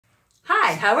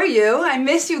Hi, how are you? I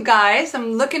miss you guys.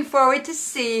 I'm looking forward to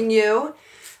seeing you.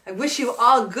 I wish you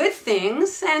all good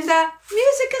things, and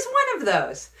music is one of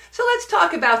those. So let's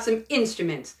talk about some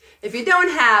instruments. If you don't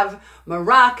have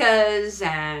maracas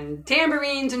and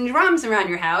tambourines and drums around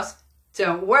your house,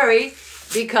 don't worry,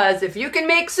 because if you can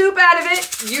make soup out of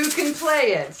it, you can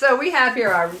play it. So we have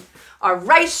here our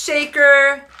rice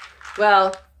shaker.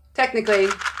 Well, technically,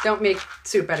 don't make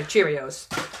soup out of Cheerios.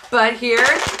 But here,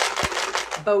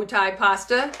 bow tie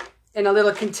pasta in a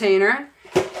little container.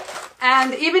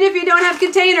 And even if you don't have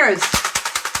containers,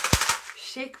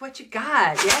 shake what you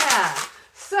got, yeah.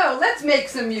 So let's make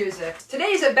some music.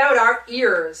 Today's about our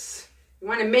ears. We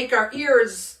want to make our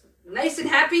ears nice and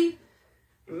happy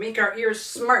and make our ears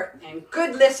smart and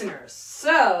good listeners.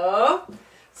 So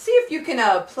see if you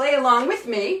can play along with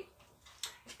me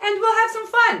and we'll have some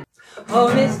fun. Oh,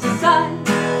 Mr. Sun,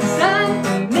 Sun,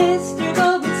 Mr.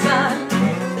 Golden Sun,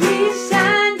 please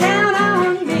shine down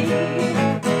on me.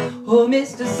 Oh,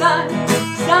 Mr. Sun,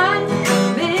 Sun,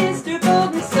 Mr.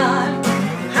 Golden Sun,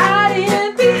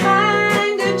 hiding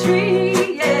behind a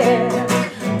tree, yeah.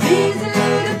 These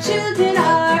little children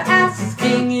are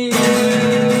asking you,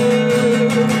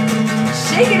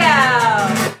 shake it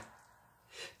out,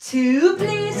 to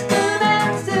please come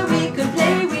out so we can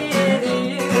play with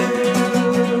you.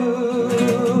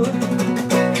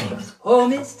 Oh,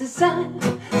 Mr. Sun,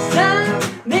 Sun,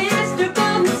 Mr.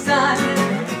 Golden Sun,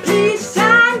 please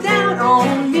shine down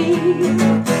on me.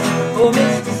 Oh,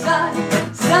 Mr. Sun,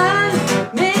 Sun,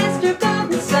 Mr.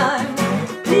 Golden Sun,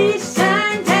 please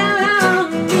shine down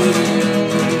on me.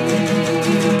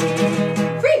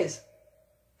 Freeze!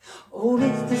 Oh,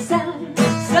 Mr. Sun,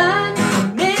 Sun,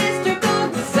 Mr.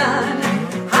 Golden Sun,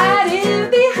 hiding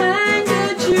behind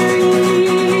a tree.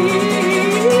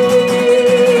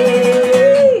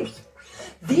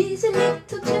 These little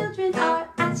children are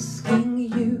asking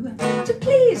you to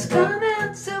please come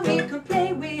out so we can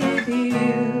play with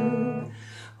you.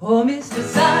 Oh, Mr.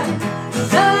 Sun,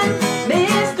 Sun,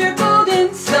 Mr.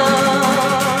 Golden Sun,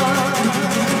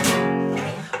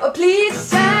 oh, please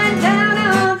shine down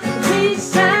on,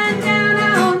 please shine down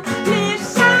on,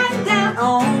 please shine down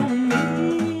on me.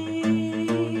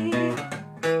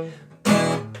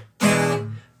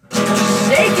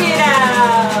 Shake it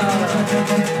out.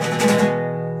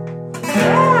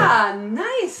 Yeah,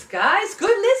 nice, guys.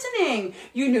 Good listening.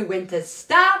 You knew when to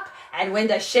stop and when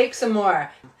to shake some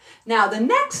more. Now, the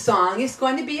next song is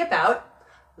going to be about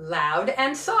loud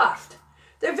and soft.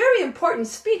 They're very important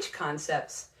speech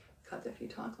concepts. Because if you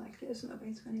talk like this,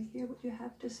 nobody's going to hear what you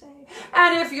have to say.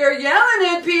 And if you're yelling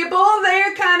at people,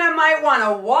 they kind of might want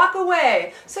to walk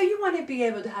away. So you want to be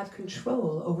able to have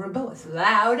control over both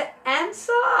loud and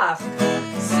soft.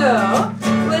 So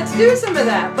let's do some of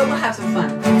that, but we'll have some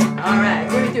fun. All right,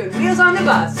 we're doing Wheels on the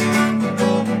Bus.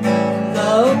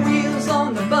 The wheels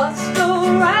on the bus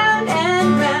go round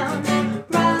and round,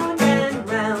 round and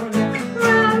round,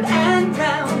 round and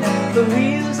round. The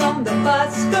wheels on the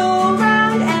bus go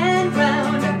round and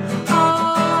round,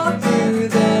 all through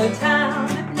the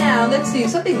town. Now let's see,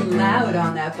 something loud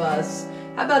on that bus.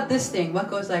 How about this thing? What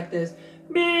goes like this?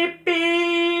 Beep,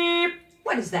 beep.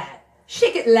 What is that?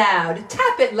 Shake it loud,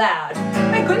 tap it loud.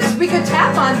 My goodness, we could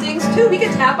tap on things too. We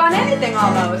could tap on anything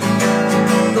almost.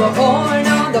 The horn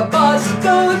on the bus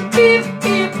goes beep,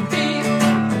 beep, beep,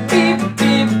 beep,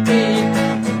 beep, beep,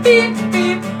 beep,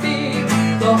 beep, beep.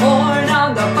 The horn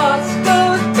on the bus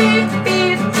goes beep,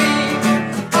 beep,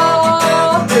 beep,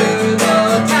 all through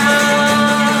the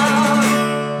town.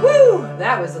 Woo,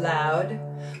 that was loud.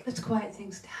 Let's quiet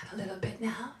things down a little bit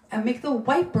now and make the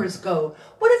wipers go.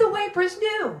 What do the wipers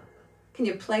do? Can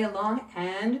you play along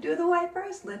and do the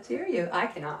wipers? Let's hear you. I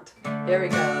cannot. Here we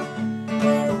go.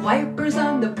 The wipers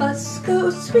on the bus go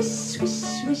swish, swish,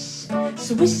 swish,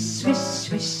 swish, swish,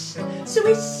 swish,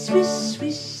 swish, swish,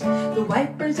 swish. The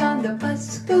wipers on the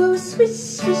bus go swish,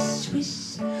 swish,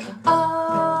 swish,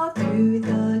 all through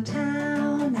the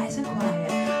town. Nice and quiet.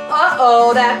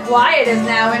 Uh-oh, that quiet is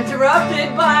now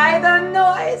interrupted by the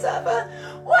noise of a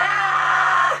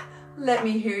wah! Let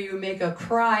me hear you make a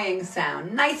crying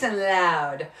sound, nice and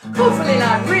loud. Hopefully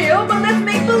not real, but let's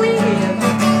make believe.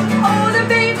 Oh, the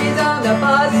babies on the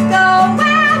bus go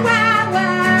wah, wah,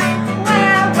 wah,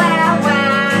 wah, wah, wah,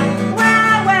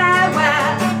 wah, wah,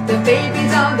 wah. The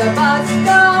babies on the bus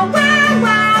go wah,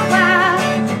 wah,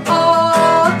 wah,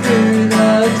 all through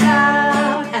the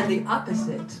town. And the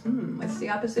opposite. What's the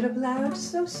opposite of loud?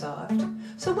 So soft.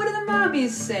 So what do the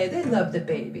mommies say? They love the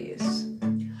babies.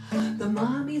 The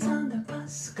mommies on the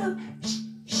bus go shh,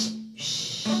 shh,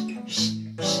 shh, shh,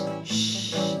 shh, shh,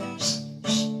 shh, shh.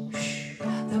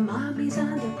 The mommies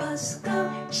on the bus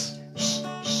go shh, shh,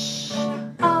 shh,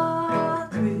 all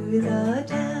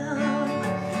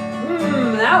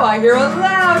now I hear a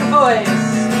loud voice.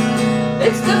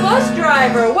 It's the bus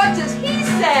driver. What does he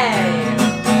say?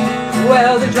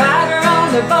 Well, the driver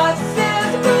on the bus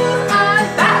says, move on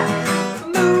back,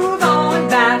 move on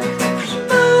back,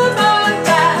 move on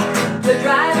back. The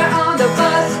driver on the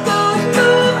bus goes,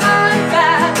 move on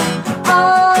back,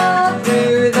 all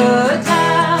through the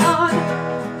town.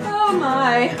 Oh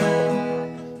my.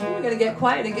 We're gonna get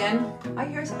quiet again. I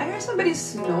hear somebody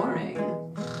snoring.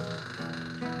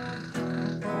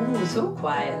 Oh, so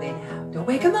quietly now. Don't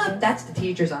wake him up. That's the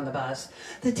teachers on the bus.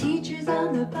 The teachers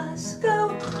on the bus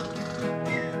go.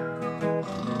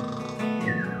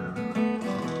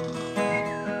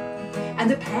 And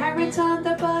the parents on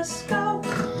the bus go.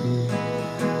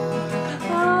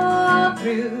 All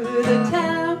through the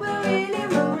town, we're really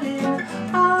rolling.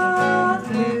 All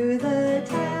through the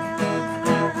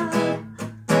town.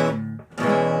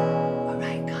 All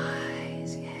right,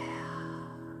 guys. Yeah.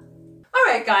 All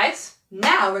right, guys.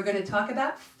 Now we're going to talk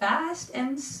about fast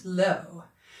and slow.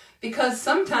 Because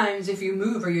sometimes if you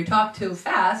move or you talk too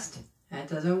fast, that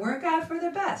doesn't work out for the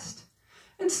best.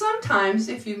 And sometimes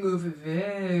if you move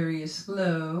very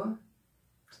slow,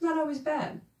 it's not always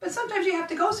bad. But sometimes you have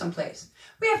to go someplace.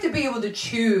 We have to be able to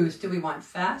choose, do we want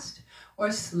fast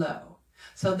or slow?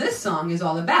 So this song is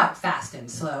all about fast and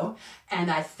slow,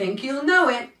 and I think you'll know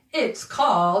it. It's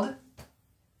called...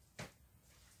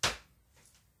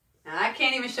 I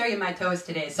can't even show you my toes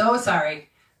today, so sorry.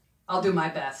 I'll do my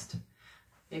best.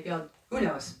 Maybe who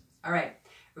knows? All right,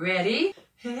 ready?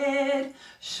 Head,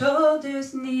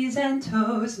 shoulders, knees and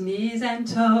toes, knees and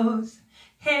toes.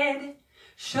 Head,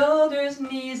 shoulders,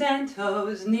 knees and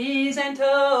toes, knees and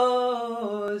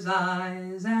toes.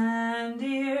 Eyes and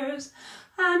ears,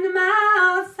 and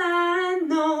mouth and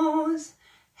nose.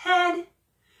 Head,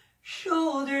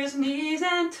 shoulders, knees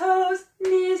and toes,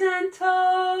 knees and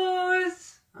toes.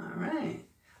 All right,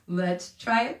 let's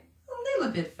try it a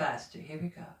little bit faster. Here we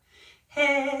go.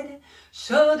 Head,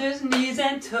 shoulders, knees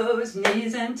and toes,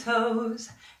 knees and toes.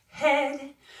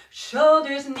 Head,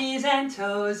 shoulders, knees and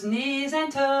toes, knees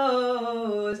and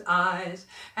toes. Eyes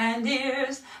and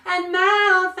ears and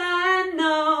mouth and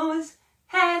nose.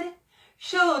 Head,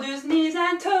 shoulders, knees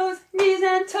and toes, knees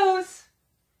and toes.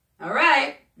 All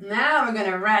right, now we're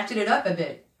going to ratchet it up a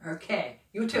bit. Okay,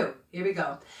 you too. Here we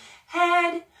go.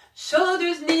 Head,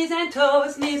 shoulders, knees and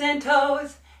toes, knees and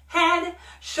toes. Head,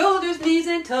 shoulders, knees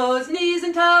and toes, knees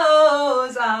and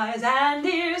toes. Eyes and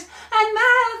ears and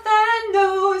mouth and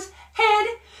nose. Head,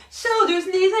 shoulders,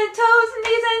 knees and toes,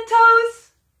 knees and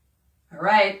toes. All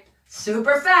right,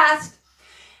 super fast.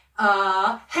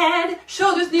 Head,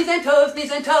 shoulders, knees and toes,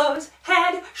 knees and toes.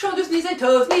 Head, shoulders, knees and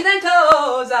toes, knees and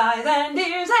toes. Eyes and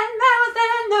ears and mouth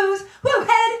and nose. Woo!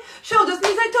 Head, shoulders,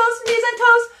 knees and toes, knees and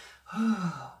toes.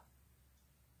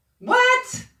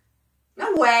 What?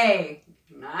 No way.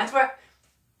 That's where...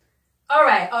 All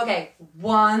right, okay.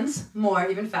 Once more,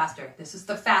 even faster. This is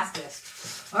the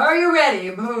fastest. Are you ready?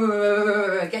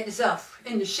 Get yourself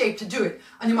into shape to do it.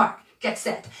 On your mark, get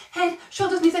set. Head,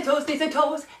 shoulders, knees and toes, knees and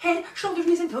toes. Head, shoulders,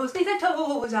 knees and toes, knees and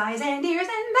toes. Eyes and ears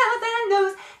and mouth and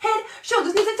nose. Head,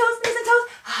 shoulders, knees and toes, knees and toes.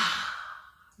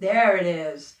 There it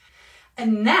is.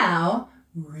 And now...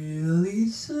 really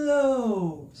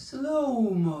slow,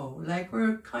 slow-mo, like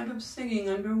we're kind of singing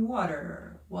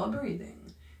underwater while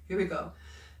breathing. Here we go.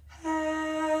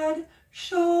 Head,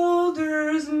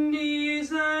 shoulders,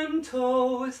 knees and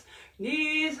toes,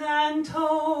 knees and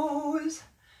toes.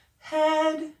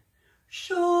 Head,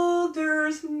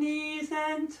 shoulders, knees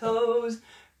and toes,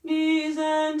 knees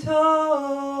and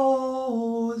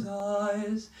toes.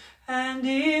 Eyes and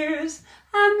ears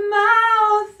and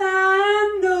mouth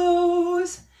and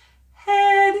nose.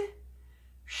 Head,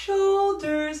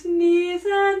 shoulders, knees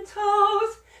and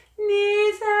toes,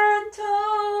 knees and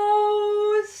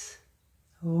toes.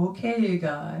 Okay,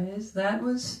 guys, that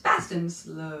was fast and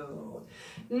slow.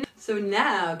 So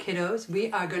now, kiddos,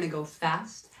 we are going to go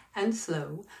fast and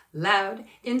slow, loud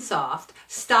and soft,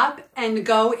 stop and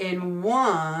go in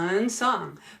one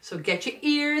song. So get your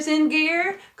ears in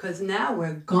gear, because now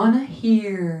we're gonna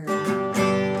hear.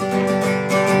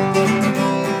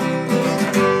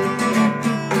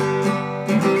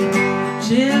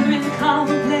 Children, come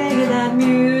play that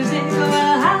music.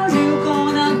 Well, how you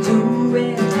gonna do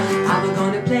it? I'm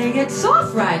gonna play it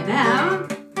soft right now.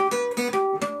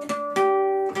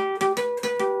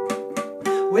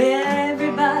 Well,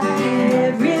 everybody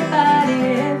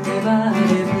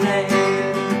play.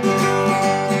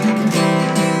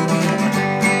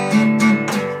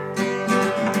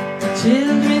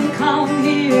 Children, come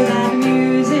hear that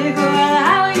music. Well,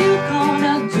 how you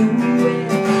gonna do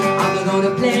it? I'm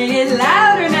gonna play it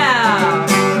louder now.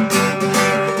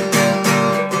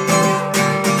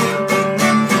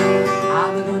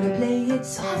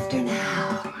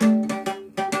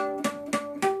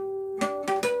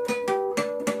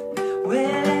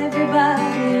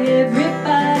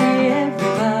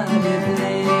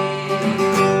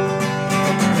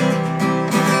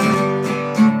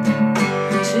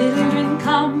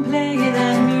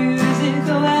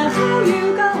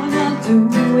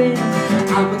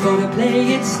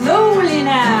 slowly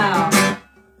now.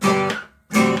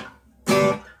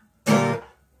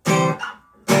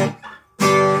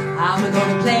 I'm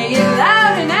gonna play it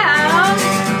louder now.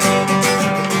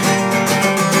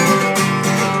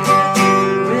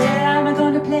 Well, I'm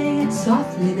gonna play it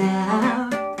softly now.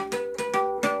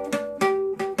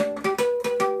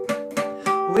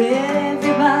 Well,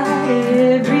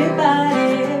 everybody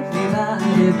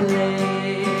play.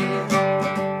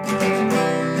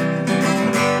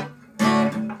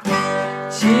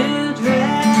 Children,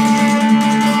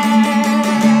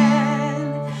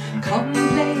 come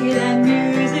play that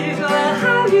music. Well,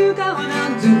 how you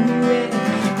gonna do it?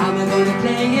 I'm gonna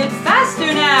play it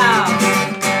faster now.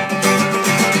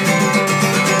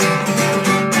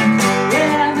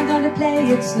 Yeah, I'm gonna play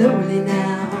it slowly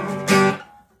now.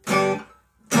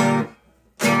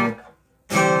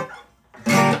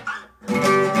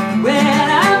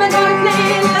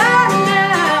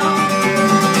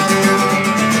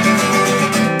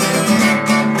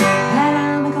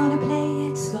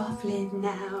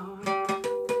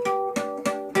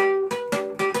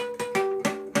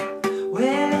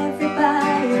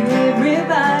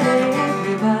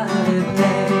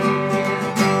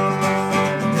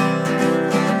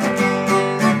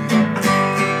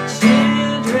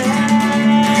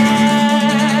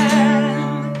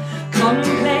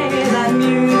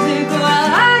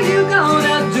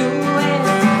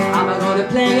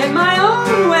 Play it my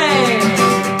own way.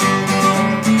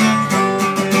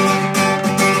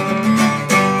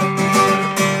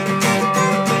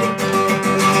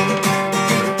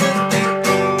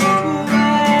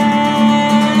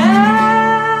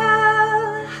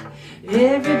 Well,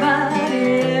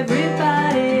 everybody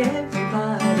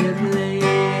play.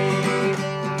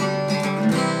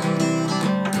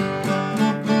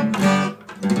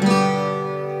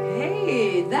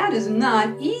 Hey, that is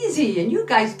not easy, and you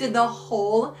guys did the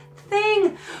whole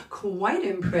thing. Quite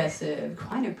impressive,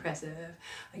 quite impressive.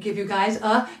 I give you guys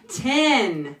a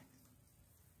 10.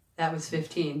 That was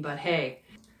 15, but hey.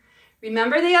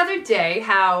 Remember the other day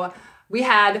how we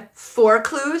had 4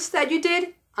 clues that you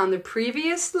did on the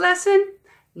previous lesson?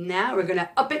 Now we're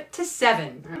gonna up it to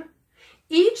 7.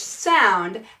 Each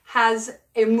sound has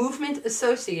a movement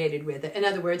associated with it. In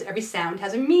other words, every sound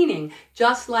has a meaning,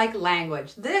 just like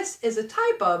language. This is a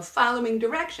type of following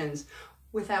directions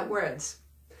without words.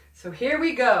 So here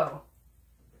we go.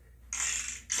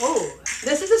 Oh,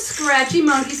 this is a scratchy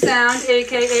monkey sound,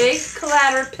 aka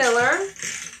caterpillar.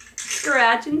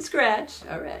 Scratch and scratch.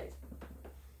 All right.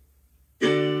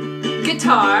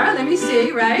 Guitar, let me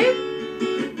see, right?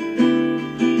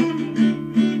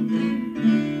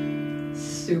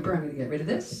 Super, I'm gonna get rid of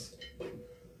this.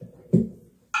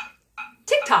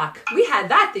 Tick-tock, we had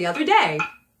that the other day.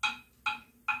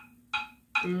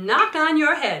 Knock on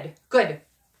your head. Good.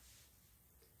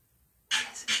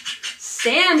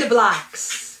 Sand blocks.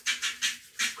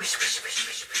 Wish, wish, wish,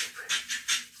 wish, wish,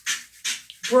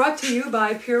 wish. Brought to you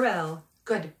by Purell.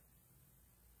 Good.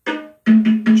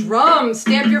 Drum,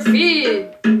 stamp your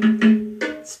feet.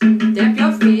 Stamp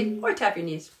your feet or tap your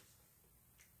knees.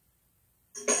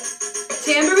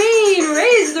 Tambourine,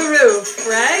 raise the roof,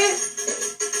 right?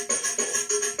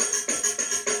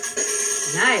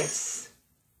 Nice.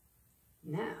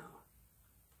 Now,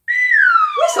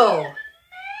 whistle.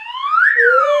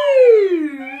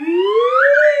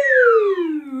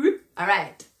 All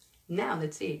right, now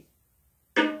let's see.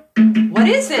 What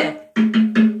is it?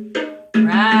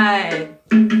 Right.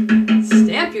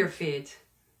 Stamp your feet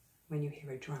when you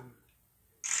hear a drum.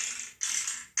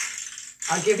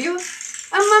 I'll give you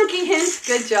a monkey hint.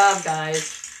 Good job,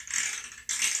 guys.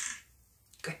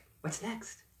 Good. What's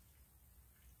next?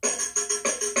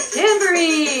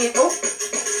 Tambourine. Oh.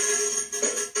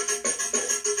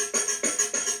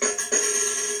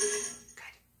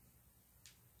 Good.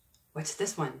 What's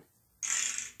this one?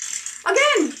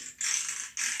 Again.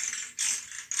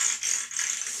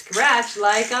 Scratch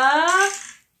like a...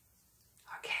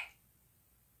 Okay.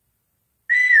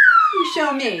 You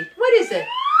show me. What is it?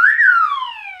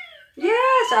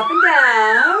 Yes, up and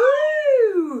down.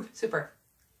 Woo! Super.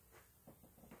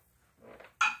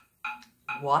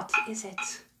 What is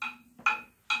it?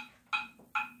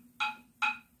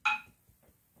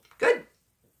 Good.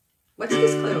 What's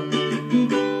this clue?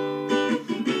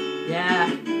 Yeah.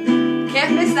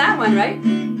 Can't miss that one, right?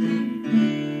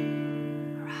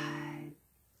 All right.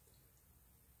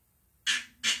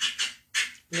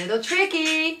 Little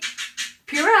tricky.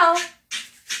 Purell.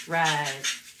 Right.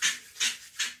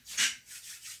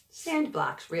 Sand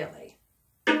blocks, really.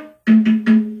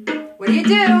 What do you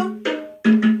do?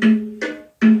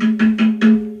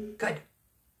 Good.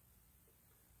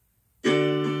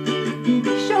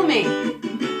 Show me.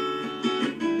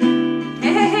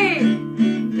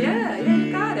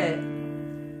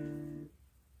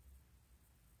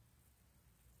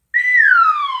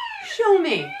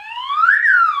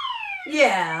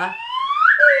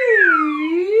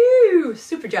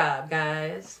 job,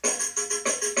 guys.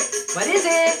 What is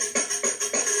it?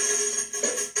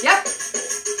 Yep,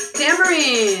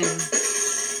 tambourine.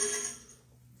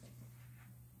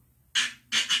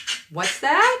 What's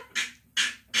that?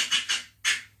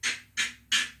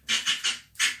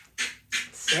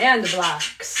 Sand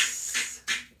blocks.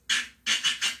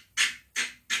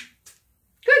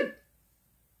 Good.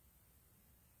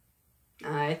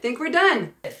 I think we're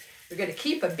done. We're going to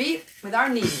keep a beat with our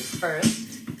knees first.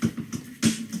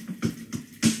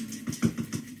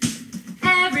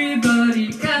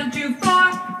 Everybody count to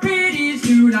 4. Pretty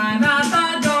soon I'm out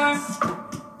the door.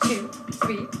 2,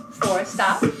 3, 4,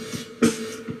 stop.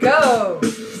 Go.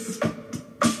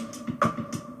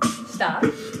 Stop.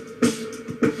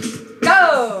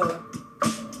 Go.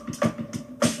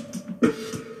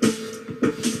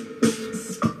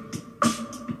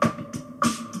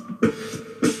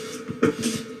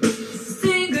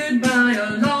 Sing goodbye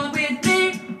along with me.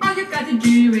 All you've got to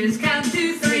do is count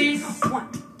to 3. 1,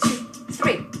 2,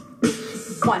 3.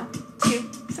 1, 2,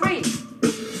 3.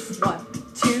 1,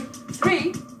 2,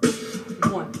 3.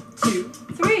 1, 2,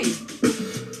 3.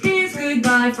 Here's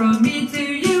goodbye from me to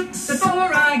you.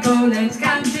 Before I go, let's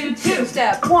count to 2.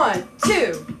 Step 1,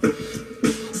 2.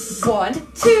 1,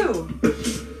 2.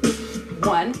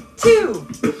 1, 2.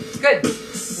 Good.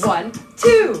 1,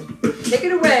 2. Take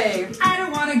it away. I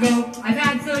don't wanna go, I've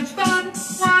had such fun.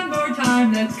 One more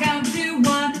time, let's count to 1.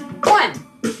 1.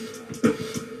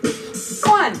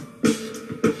 1.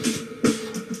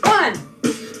 1.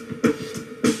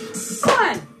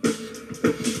 1.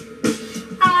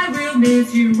 I will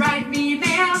miss you, write me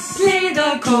mail. Play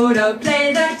the coda,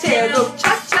 play the tail. Go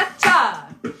cha